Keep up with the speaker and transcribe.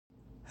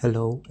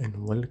Hello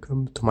and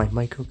welcome to my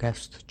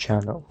microcast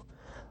channel.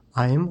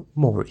 I am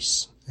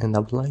Maurice and I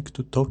would like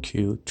to talk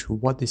you through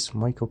what this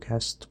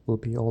microcast will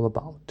be all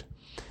about.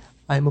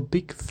 I am a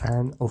big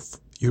fan of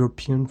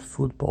European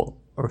football,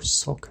 or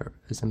soccer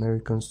as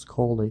Americans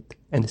call it,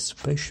 and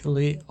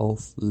especially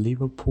of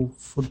Liverpool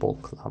Football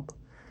Club.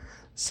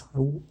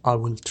 So I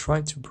will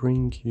try to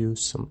bring you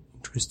some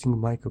interesting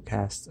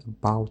microcasts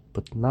about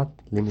but not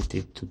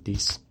limited to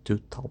these two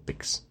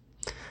topics.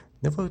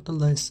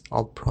 Nevertheless,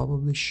 I'll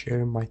probably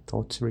share my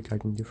thoughts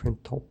regarding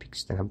different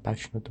topics that I'm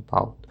passionate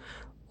about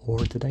or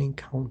that I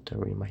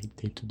encounter in my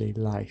day-to-day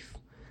life,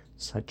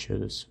 such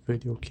as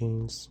video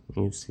games,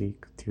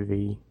 music,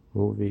 TV,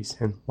 movies,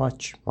 and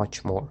much,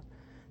 much more.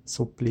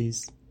 So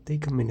please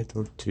take a minute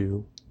or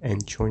two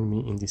and join me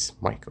in this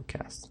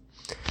microcast.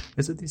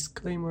 As a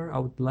disclaimer, I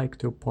would like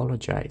to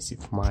apologize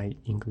if my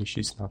English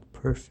is not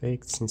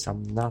perfect since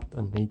I'm not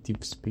a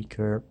native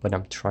speaker, but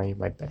I'm trying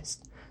my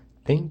best.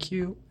 Thank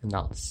you, and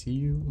I'll see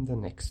you in the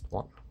next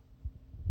one.